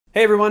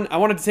Hey everyone, I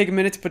wanted to take a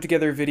minute to put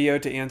together a video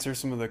to answer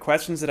some of the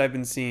questions that I've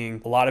been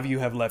seeing. A lot of you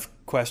have left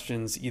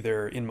questions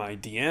either in my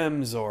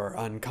DMs or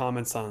on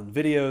comments on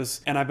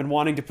videos, and I've been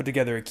wanting to put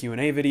together a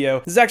Q&A video.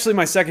 This is actually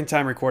my second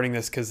time recording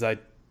this because I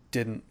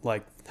didn't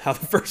like how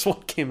the first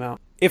one came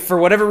out. If for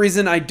whatever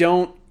reason I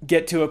don't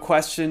get to a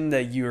question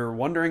that you're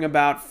wondering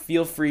about,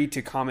 feel free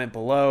to comment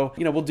below.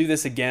 We'll do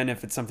this again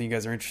if it's something you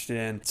guys are interested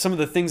in. Some of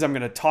the things I'm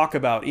going to talk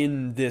about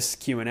in this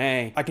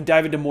Q&A, I can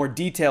dive into more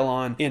detail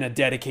on in a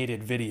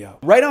dedicated video.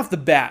 Right off the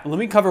bat, let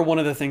me cover one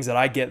of the things that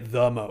I get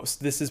the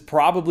most. This is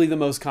probably the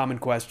most common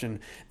question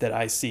that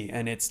I see,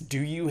 and it's,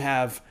 do you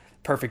have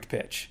perfect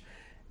pitch?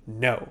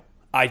 No.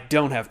 I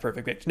don't have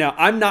perfect pitch. Now,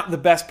 I'm not the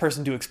best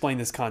person to explain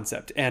this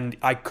concept, and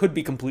I could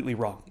be completely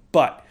wrong,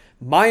 but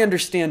my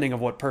understanding of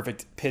what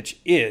perfect pitch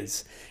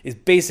is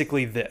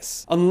basically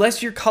this.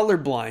 Unless you're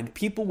colorblind,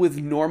 people with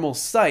normal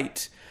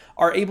sight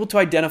are able to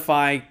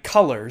identify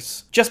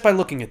colors just by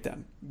looking at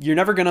them. You're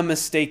never gonna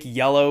mistake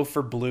yellow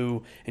for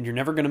blue, and you're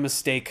never gonna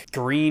mistake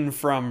green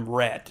from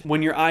red.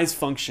 When your eyes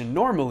function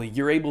normally,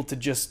 you're able to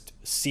just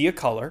see a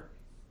color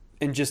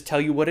and just tell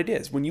you what it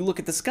is. When you look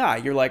at the sky,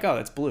 you're like, oh,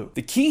 that's blue.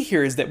 The key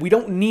here is that we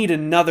don't need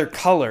another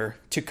color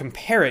to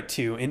compare it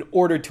to in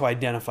order to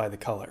identify the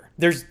color.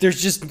 There's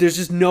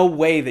just no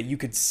way that you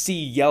could see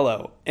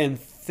yellow and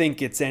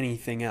think it's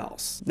anything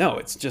else. No,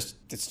 it's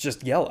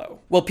just yellow.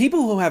 Well,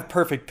 people who have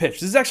perfect pitch,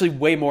 this is actually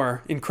way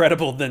more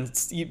incredible than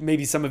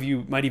maybe some of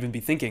you might even be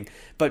thinking,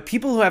 but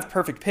people who have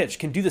perfect pitch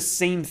can do the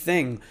same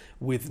thing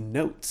with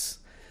notes.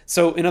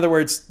 So in other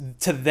words,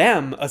 to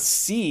them, a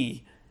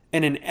C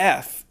and an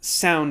F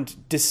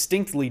sound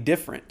distinctly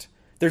different.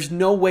 There's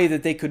no way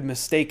that they could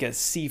mistake a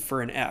C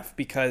for an F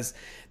because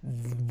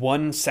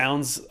one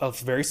sounds a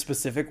very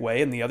specific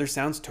way and the other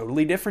sounds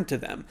totally different to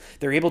them.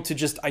 They're able to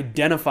just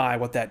identify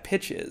what that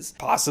pitch is,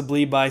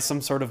 possibly by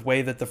some sort of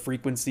way that the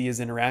frequency is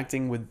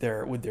interacting with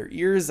their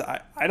ears.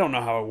 I don't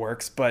know how it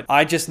works, but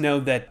I just know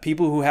that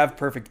people who have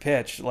perfect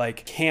pitch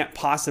can't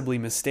possibly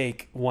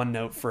mistake one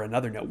note for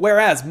another note.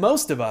 Whereas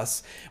most of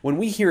us, when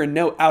we hear a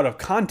note out of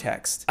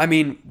context,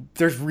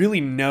 there's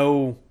really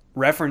no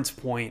reference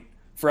point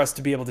for us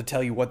to be able to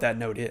tell you what that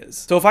note is.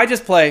 So if I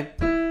just play,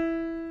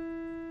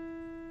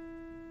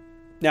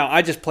 now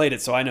I just played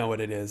it so I know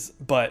what it is,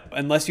 but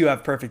unless you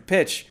have perfect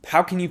pitch,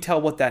 how can you tell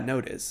what that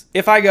note is?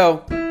 If I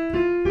go,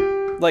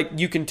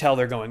 you can tell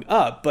they're going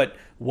up, but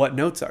what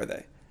notes are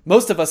they?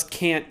 Most of us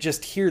can't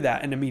just hear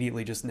that and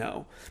immediately just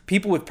know.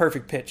 People with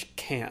perfect pitch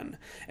can,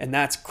 and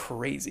that's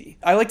crazy.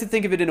 I like to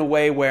think of it in a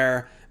way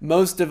where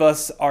most of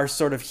us are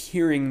sort of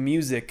hearing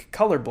music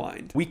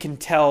colorblind. We can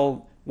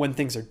tell when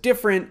things are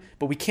different,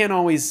 but we can't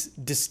always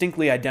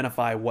distinctly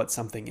identify what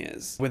something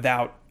is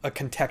without a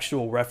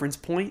contextual reference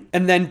point.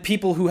 And then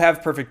people who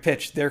have perfect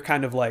pitch, they're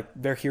kind of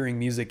they're hearing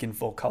music in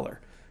full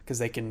color because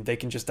they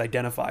can just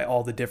identify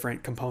all the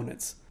different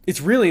components.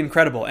 It's really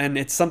incredible, and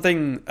it's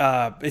something,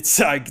 it's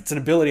an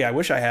ability I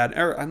wish I had,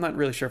 or I'm not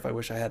really sure if I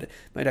wish I had it.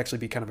 It might actually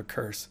be kind of a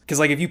curse. Because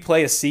if you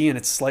play a C and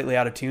it's slightly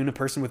out of tune, a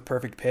person with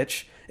perfect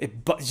pitch,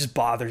 it just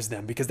bothers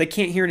them because they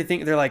can't hear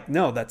anything. They're like,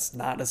 no, that's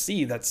not a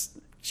C, that's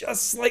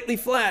just slightly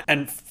flat.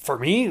 And for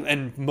me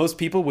and most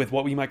people with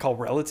what we might call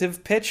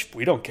relative pitch,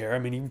 we don't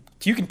care.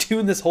 You can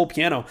tune this whole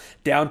piano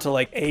down to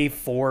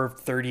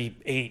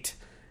A438,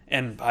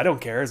 and I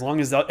don't care as long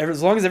as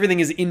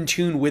everything is in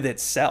tune with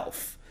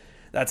itself.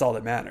 That's all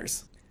that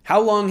matters. How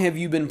long have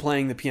you been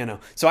playing the piano?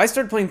 So I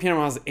started playing piano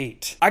when I was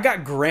 8. I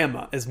got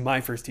grandma as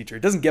my first teacher.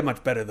 It doesn't get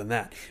much better than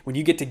that. When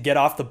you get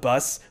off the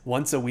bus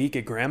once a week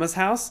at grandma's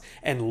house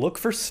and look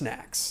for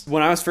snacks.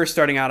 When I was first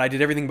starting out, I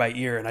did everything by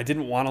ear, and I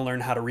didn't want to learn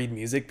how to read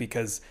music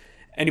because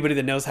anybody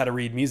that knows how to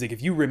read music,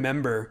 if you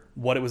remember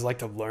what it was like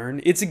to learn,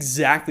 it's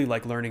exactly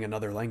like learning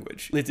another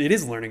language. It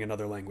is learning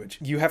another language.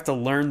 You have to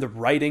learn the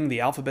writing,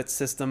 the alphabet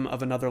system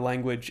of another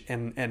language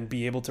and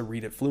be able to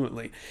read it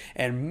fluently.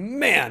 And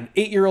man,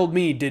 8-year-old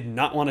me did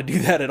not want to do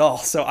that at all.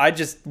 So I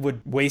just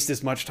would waste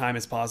as much time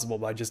as possible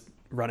by just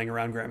running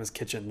around grandma's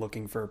kitchen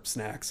looking for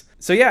snacks.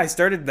 So yeah, I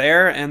started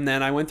there, and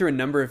then I went through a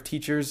number of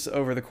teachers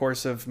over the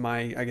course of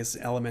my,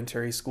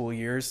 elementary school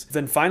years.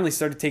 Then finally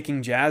started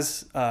taking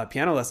jazz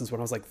piano lessons when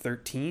I was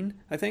 13,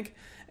 I think.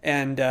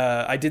 And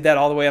I did that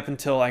all the way up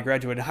until I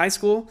graduated high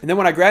school. And then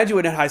when I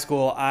graduated high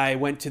school, I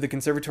went to the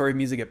Conservatory of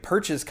Music at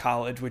Purchase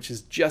College, which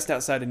is just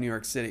outside of New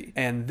York City.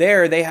 And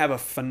there they have a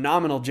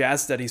phenomenal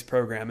jazz studies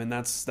program, and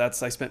I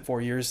spent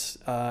 4 years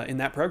in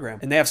that program.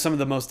 And they have some of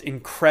the most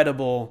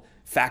incredible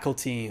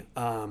faculty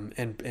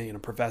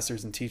and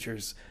professors and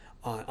teachers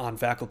on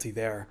faculty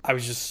there. I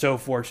was just so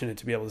fortunate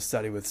to be able to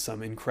study with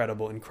some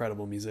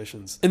incredible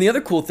musicians. And the other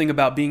cool thing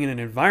about being in an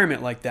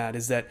environment like that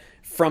is that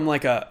from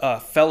a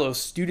fellow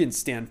student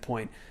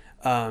standpoint,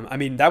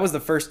 that was the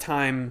first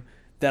time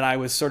that I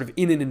was sort of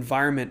in an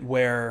environment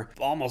where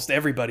almost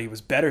everybody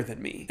was better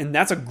than me. And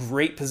that's a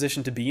great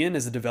position to be in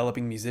as a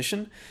developing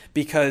musician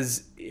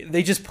because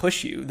they just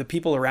push you. The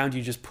people around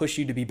you just push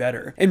you to be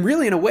better. And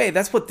really, in a way,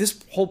 that's what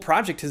this whole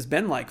project has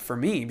been like for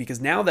me,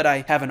 because now that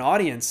I have an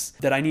audience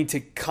that I need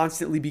to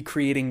constantly be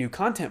creating new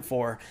content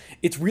for,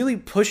 it's really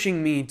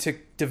pushing me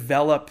to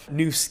develop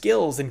new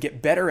skills and get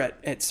better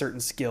at certain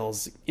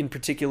skills, in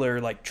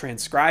particular like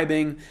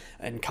transcribing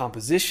and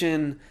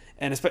composition,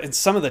 and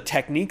some of the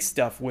technique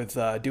stuff with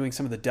doing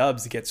some of the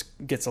dubs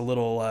gets a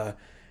little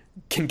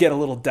can get a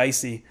little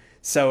dicey.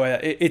 So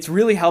it's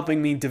really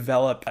helping me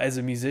develop as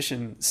a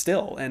musician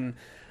still. And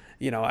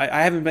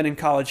I haven't been in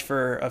college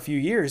for a few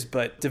years,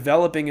 but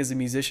developing as a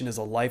musician is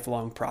a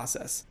lifelong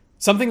process.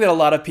 Something that a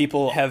lot of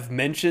people have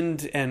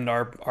mentioned and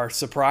are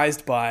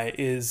surprised by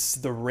is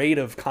the rate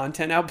of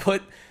content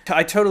output.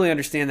 I totally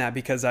understand that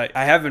because I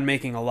have been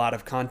making a lot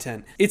of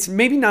content. It's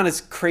maybe not as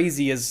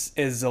crazy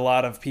as a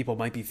lot of people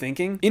might be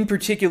thinking, in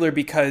particular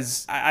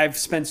because I've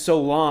spent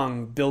so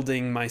long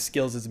building my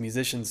skills as a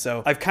musician.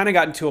 So I've kind of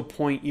gotten to a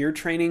point ear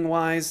training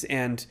wise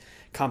and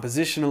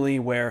compositionally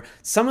where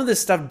some of this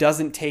stuff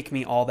doesn't take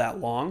me all that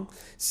long.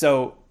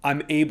 So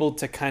I'm able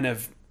to kind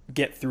of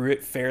get through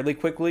it fairly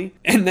quickly,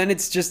 and then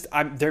it's just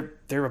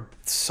they're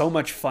so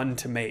much fun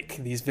to make.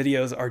 These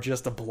videos are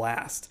just a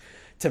blast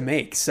to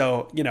make.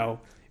 So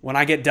when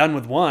I get done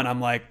with one, I'm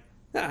like,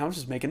 I'll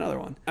just make another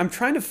one. I'm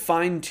trying to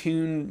fine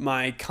tune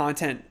my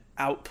content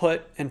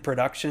output and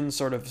production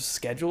sort of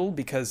schedule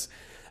because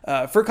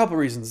for a couple of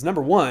reasons.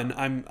 Number one,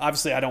 I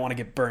don't want to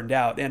get burned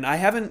out, and I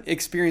haven't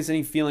experienced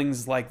any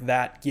feelings like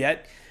that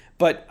yet.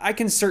 But I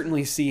can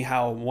certainly see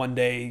how one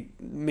day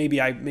maybe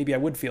I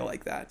would feel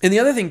like that. And the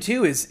other thing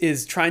too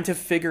is trying to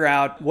figure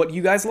out what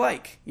you guys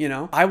like.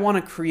 I want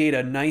to create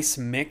a nice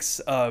mix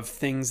of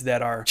things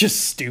that are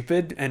just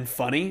stupid and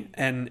funny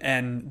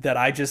and that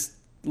I just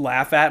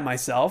laugh at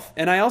myself.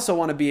 And I also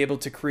want to be able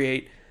to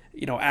create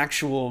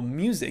actual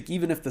music,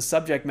 even if the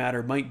subject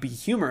matter might be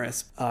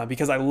humorous,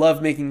 because I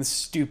love making the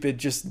stupid,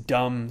 just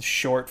dumb,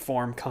 short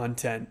form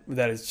content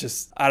that is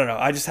just, I don't know.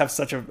 I just have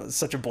such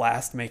a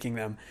blast making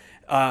them.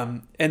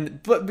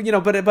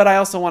 But I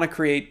also want to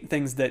create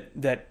things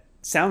that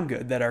sound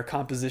good, that are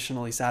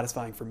compositionally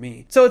satisfying for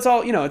me. So it's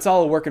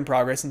all a work in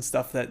progress and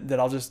stuff that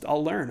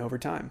I'll learn over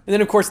time. And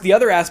then of course the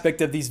other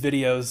aspect of these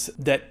videos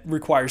that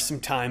requires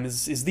some time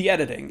is the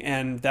editing.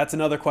 And that's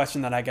another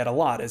question that I get a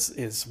lot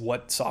is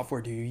what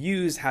software do you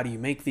use? How do you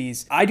make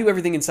these? I do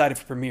everything inside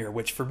of Premiere,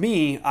 which for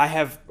me, I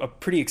have a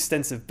pretty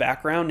extensive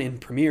background in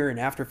Premiere and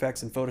After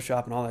Effects and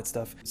Photoshop and all that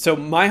stuff. So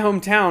my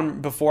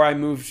hometown before I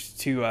moved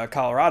to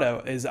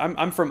Colorado is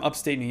I'm from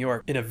upstate New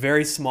York in a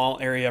very small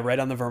area right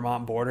on the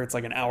Vermont border. It's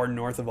like an hour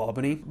north of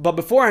Albany. But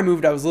before I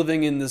moved, I was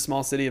living in the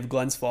small city of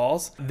Glens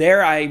Falls.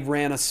 There I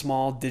ran a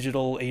small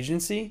digital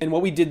agency. And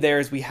what we did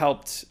there is we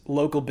helped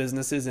local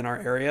businesses in our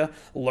area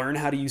learn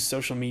how to use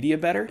social media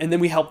better. And then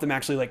we helped them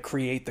actually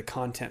create the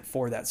content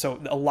for that.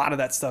 So a lot of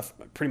that stuff,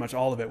 pretty much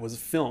all of it, was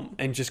film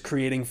and just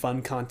creating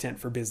fun content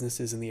for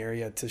businesses in the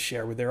area to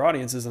share with their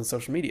audiences on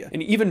social media.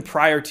 And even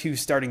prior to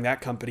starting that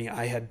company,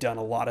 I had done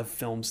a lot of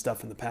film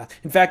stuff in the past.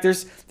 In fact,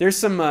 there's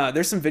some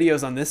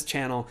videos on this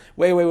channel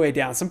way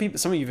down. Some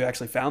of you have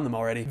actually found them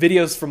already.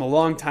 Videos from a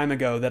long time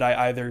ago that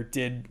I either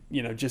did,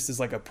 just as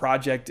like a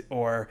project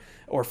or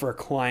for a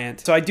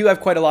client. So I do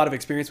have quite a lot of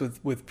experience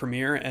with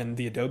Premiere and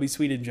the Adobe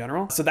suite in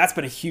general. So that's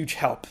been a huge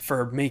help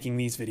for making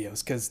these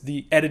videos because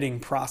the editing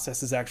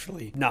process is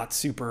actually not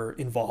super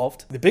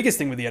involved. The biggest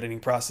thing with the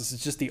editing process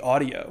is just the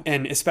audio.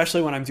 And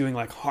especially when I'm doing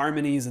like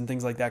harmonies and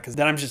things like that, because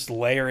then I'm just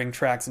layering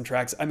tracks and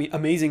tracks. I mean,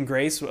 Amazing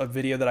Grace, a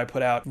video that I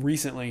put out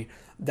recently,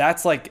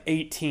 that's like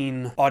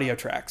 18 audio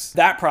tracks.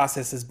 That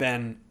process has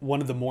been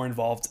one of the more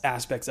involved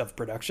aspects of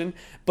production,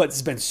 but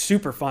it's been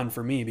super fun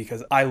for me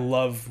because I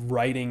love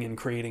writing and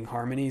creating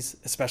harmonies,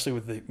 especially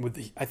with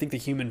the I think the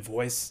human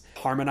voice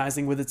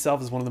harmonizing with itself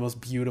is one of the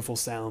most beautiful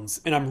sounds.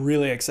 And I'm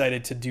really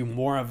excited to do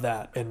more of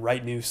that and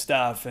write new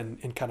stuff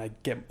and kind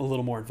of get a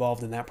little more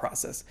involved in that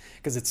process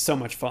because it's so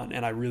much fun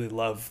and I really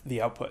love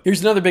the output.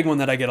 Here's another big one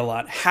that I get a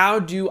lot. How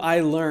do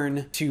I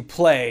learn to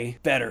play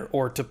better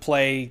or to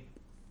play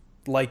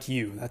like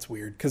you? That's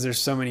weird because there's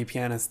so many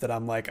pianists that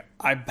I'm like,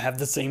 I have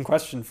the same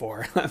question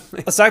for.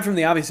 Aside from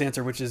the obvious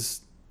answer, which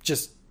is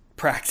just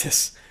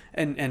practice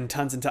and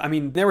tons and tons. I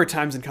mean, there were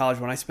times in college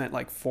when I spent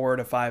like 4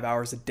 to 5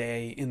 hours a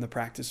day in the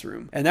practice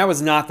room. And that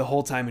was not the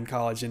whole time in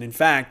college. And in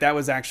fact, that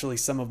was actually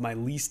some of my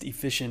least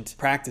efficient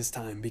practice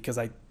time because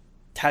I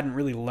hadn't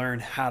really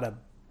learned how to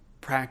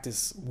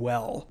practice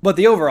well. But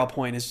the overall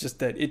point is just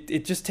that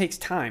it just takes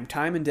time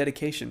and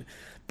dedication.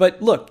 But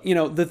look,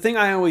 the thing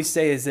I always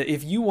say is that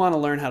if you want to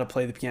learn how to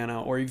play the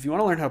piano or if you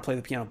want to learn how to play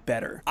the piano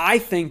better, I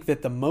think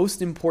that the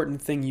most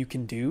important thing you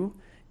can do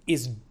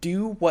is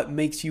do what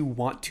makes you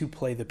want to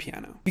play the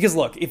piano. Because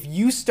look, if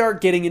you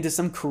start getting into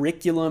some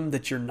curriculum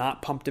that you're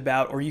not pumped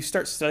about, or you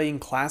start studying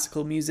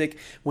classical music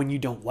when you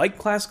don't like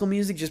classical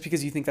music just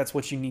because you think that's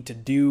what you need to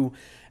do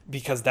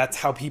because that's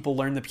how people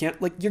learn the piano,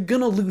 you're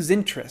gonna lose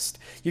interest.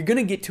 You're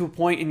gonna get to a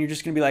point and you're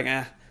just gonna be like,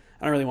 I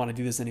don't really want to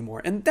do this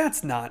anymore. And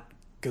that's not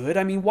good.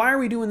 I mean, why are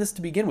we doing this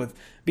to begin with?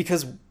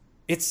 Because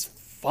it's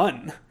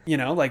fun.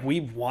 We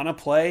want to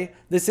play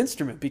this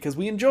instrument because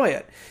we enjoy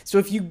it. So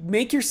if you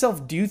make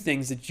yourself do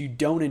things that you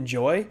don't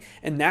enjoy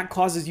and that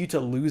causes you to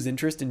lose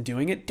interest in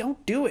doing it,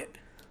 don't do it.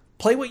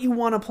 Play what you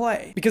want to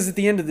play. Because at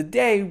the end of the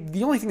day,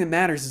 the only thing that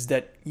matters is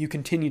that you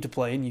continue to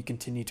play and you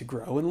continue to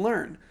grow and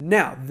learn.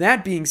 Now,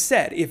 that being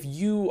said, if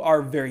you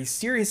are very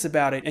serious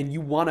about it and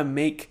you want to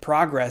make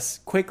progress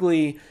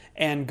quickly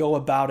and go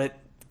about it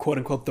quote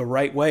unquote the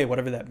right way,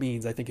 whatever that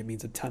means. I think it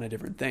means a ton of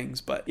different things.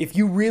 But if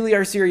you really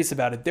are serious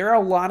about it, there are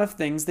a lot of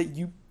things that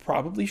you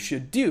probably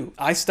should do.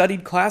 I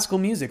studied classical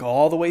music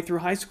all the way through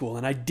high school,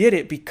 and I did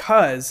it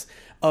because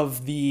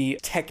of the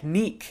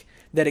technique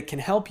that it can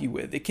help you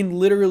with. It can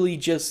literally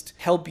just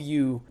help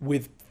you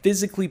with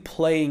physically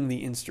playing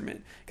the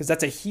instrument, because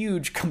that's a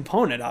huge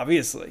component,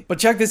 obviously. But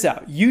check this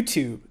out.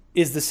 YouTube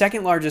is the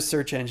second largest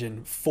search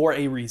engine for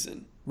a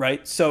reason,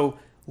 right? So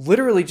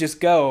literally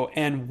just go,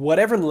 and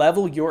whatever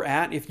level you're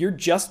at, if you're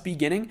just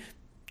beginning,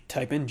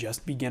 type in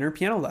just beginner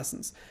piano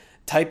lessons.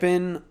 Type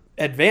in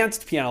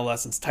advanced piano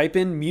lessons. Type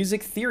in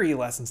music theory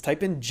lessons.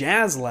 Type in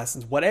jazz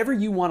lessons. Whatever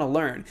you want to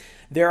learn.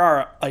 There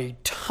are a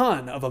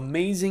ton of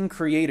amazing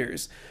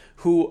creators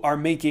who are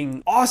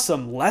making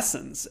awesome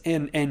lessons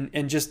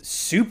and just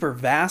super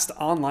vast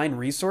online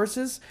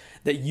resources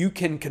that you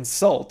can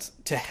consult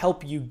to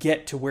help you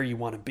get to where you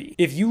want to be.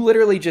 If you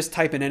literally just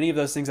type in any of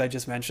those things I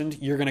just mentioned,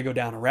 you're going to go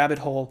down a rabbit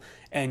hole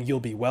and you'll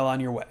be well on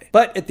your way.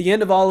 But at the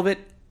end of all of it,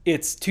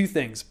 it's two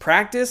things: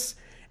 practice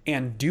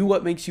and do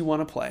what makes you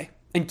want to play.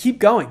 And keep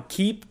going,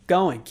 keep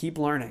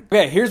learning.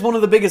 Okay, here's one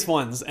of the biggest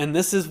ones, and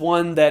this is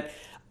one that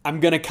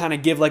I'm going to kind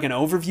of give like an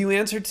overview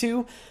answer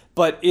to,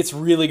 but it's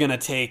really going to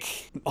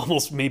take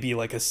almost maybe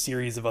like a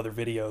series of other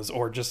videos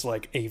or just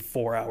like a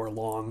 4-hour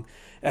long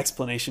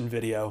explanation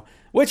video,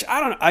 which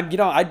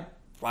I'd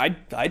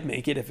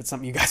make it if it's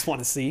something you guys want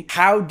to see.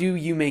 How do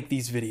you make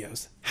these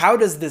videos? How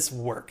does this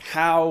work?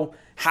 How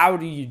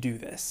do you do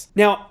this?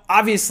 Now,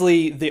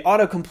 obviously the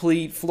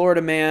autocomplete,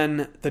 Florida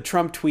Man, the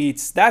Trump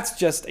tweets, that's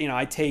just,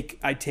 I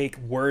take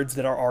words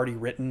that are already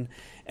written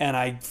and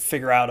I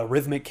figure out a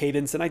rhythmic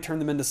cadence and I turn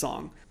them into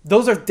song.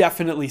 Those are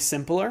definitely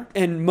simpler.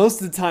 And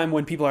most of the time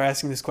when people are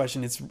asking this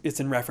question, it's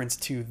in reference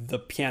to the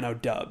piano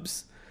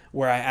dubs,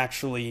 where I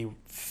actually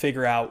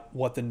figure out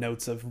what the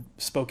notes of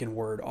spoken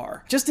word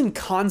are. Just in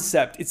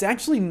concept, it's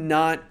actually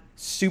not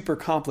super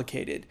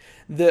complicated.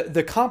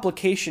 The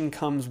complication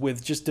comes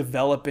with just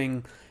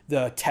developing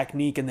the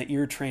technique and the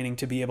ear training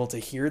to be able to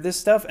hear this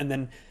stuff, and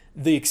then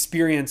the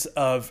experience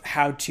of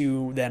how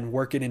to then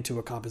work it into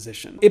a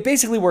composition. It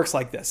basically works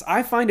like this.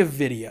 I find a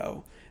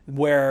video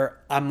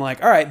where I'm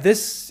like, all right,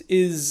 this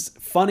is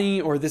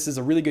funny, or this is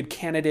a really good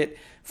candidate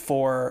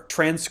for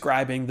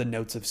transcribing the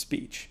notes of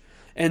speech.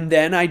 And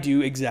then I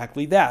do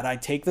exactly that. I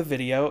take the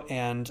video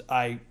and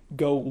I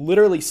go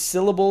literally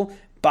syllable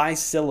by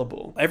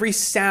syllable. Every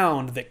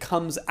sound that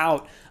comes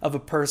out of a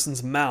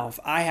person's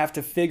mouth, I have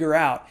to figure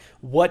out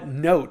what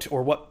note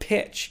or what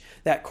pitch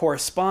that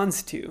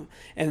corresponds to.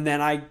 And then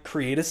I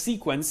create a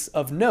sequence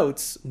of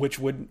notes, which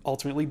would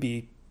ultimately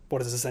be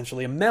what is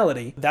essentially a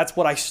melody. That's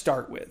what I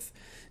start with.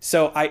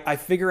 So I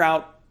figure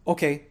out,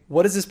 okay,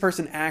 what is this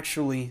person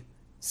actually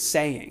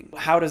saying?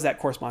 How does that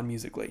correspond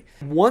musically?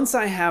 Once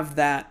I have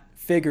that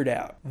figured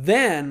out,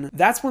 then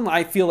that's when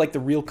I feel like the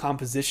real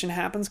composition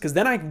happens, because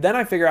then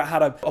I figure out how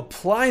to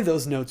apply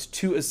those notes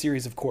to a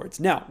series of chords.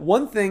 Now,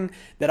 one thing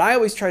that I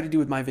always try to do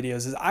with my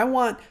videos is I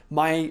want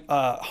my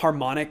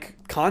harmonic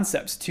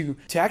concepts to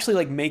actually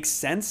like make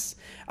sense.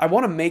 I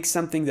want to make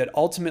something that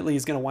ultimately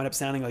is going to wind up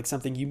sounding like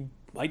something you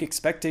might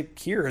expect to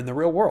hear in the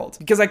real world.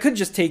 Because I could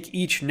just take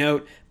each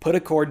note, put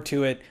a chord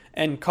to it,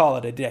 and call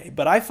it a day.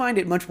 But I find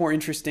it much more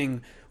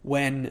interesting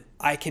when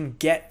I can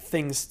get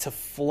things to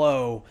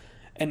flow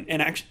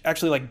and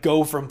actually like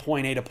go from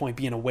point A to point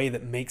B in a way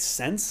that makes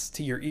sense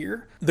to your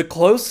ear. The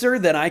closer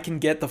that I can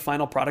get the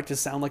final product to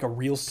sound like a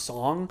real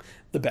song,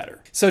 the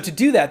better. So to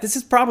do that, this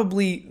is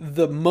probably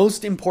the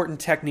most important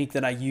technique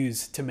that I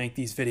use to make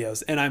these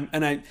videos.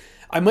 And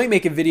I might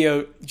make a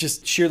video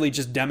just sheerly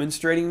just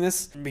demonstrating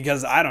this,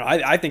 because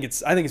I think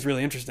it's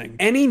really interesting.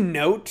 Any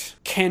note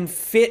can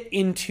fit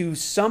into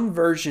some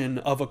version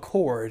of a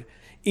chord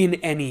in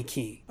any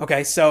key.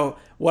 Okay, so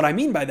what I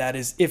mean by that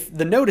is if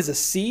the note is a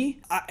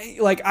C,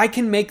 I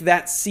can make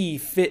that C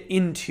fit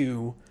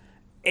into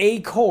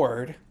a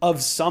chord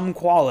of some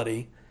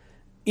quality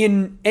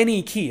in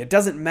any key. It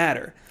doesn't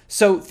matter.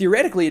 So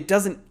theoretically, it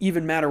doesn't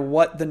even matter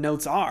what the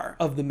notes are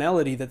of the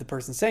melody that the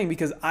person's saying,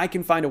 because I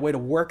can find a way to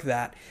work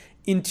that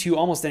into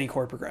almost any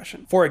chord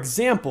progression. For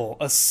example,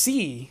 a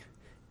C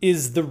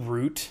is the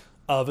root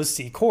of a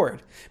C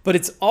chord, but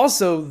it's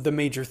also the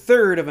major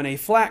third of an A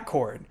flat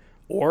chord,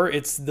 or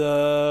it's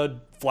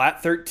the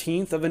flat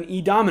 13th of an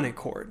E dominant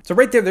chord. So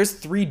right there's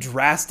 3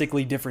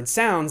 drastically different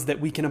sounds that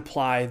we can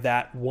apply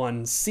that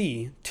one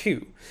C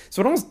to.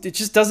 So it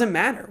just doesn't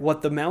matter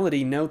what the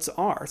melody notes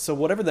are. So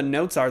whatever the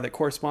notes are that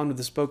correspond with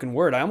the spoken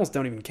word, I almost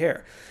don't even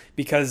care,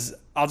 because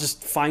I'll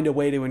just find a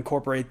way to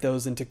incorporate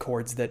those into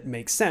chords that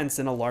make sense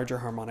in a larger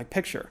harmonic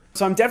picture.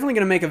 So I'm definitely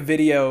going to make a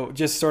video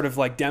just sort of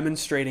like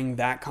demonstrating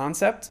that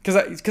concept,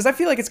 because I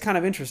feel like it's kind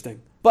of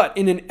interesting. But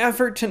in an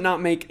effort to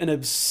not make an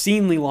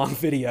obscenely long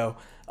video,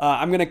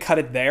 I'm going to cut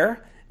it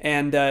there,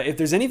 And if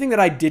there's anything that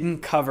I didn't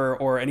cover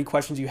or any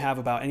questions you have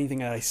about anything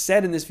that I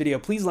said in this video,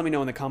 please let me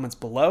know in the comments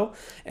below.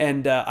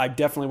 And I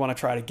definitely want to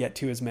try to get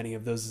to as many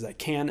of those as I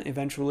can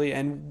eventually.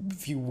 And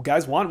if you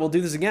guys want, we'll do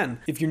this again.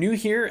 If you're new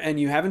here and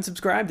you haven't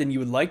subscribed and you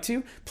would like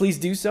to, please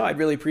do so. I'd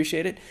really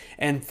appreciate it.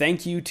 And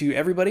thank you to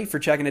everybody for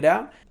checking it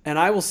out. And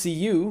I will see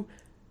you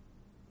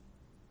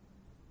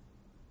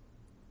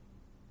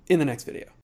in the next video.